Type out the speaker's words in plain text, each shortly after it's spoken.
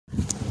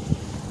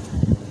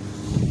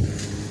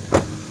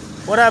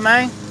What up,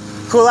 man?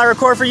 Cool I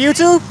record for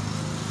YouTube?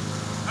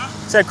 Huh?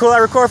 Said cool I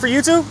record for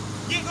YouTube?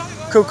 Yeah, go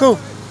ahead. Cool.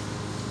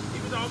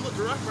 Even though I'm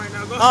looking rough right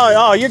now, go ahead.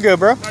 Oh, you're good,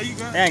 bro. No, you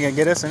good. I ain't gonna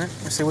get us in it.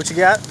 Let's see what you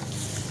got.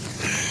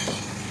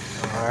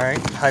 All right,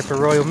 Hyper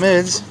Royal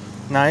mids.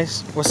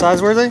 Nice. What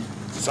size were they?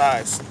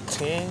 Size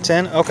 10.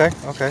 10? Okay.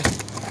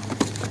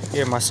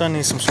 Yeah, my son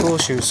needs some school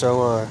shoes,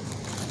 so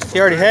he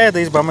already had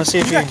these, but I'm gonna see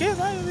if You got kids?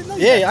 I didn't know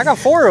you Yeah, got I got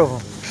 4 of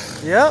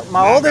them. Yep,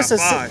 my Mom oldest got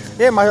is 5.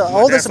 yeah, my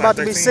oldest dad's about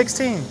like to be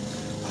 13. 16.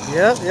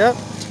 Yep.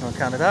 Gonna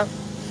count it up.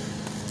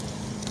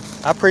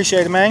 I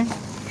appreciate it, man.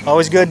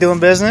 Always good doing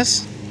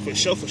business. For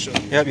sure.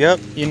 Yep.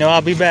 You know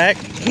I'll be back.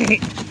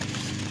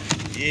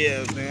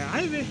 Yeah,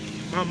 man.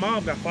 My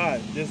mom got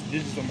 5. This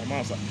is on my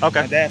mom's side.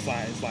 Okay. My dad's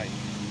side is like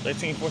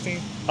 13, 14.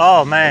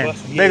 Oh man,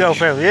 Yeah. big old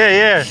family.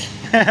 Yeah.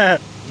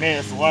 Man,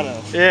 it's a lot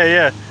of.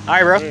 Yeah. All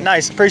right, bro. Yeah.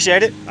 Nice.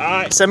 Appreciate it. All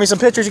right. Send me some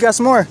pictures. You got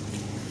some more?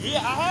 Yeah,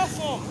 I had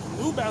some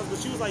New Balance, but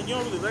she was like, you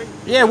don't really like it.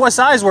 Yeah. What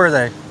size were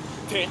they?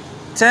 10.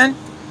 10?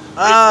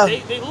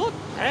 They look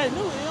brand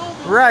new. They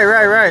don't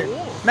Right.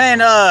 Yeah.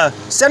 Man,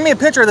 send me a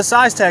picture of the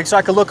size tag so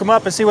I can look them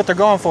up and see what they're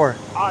going for.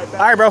 All right, All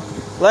right, bro.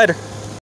 Later.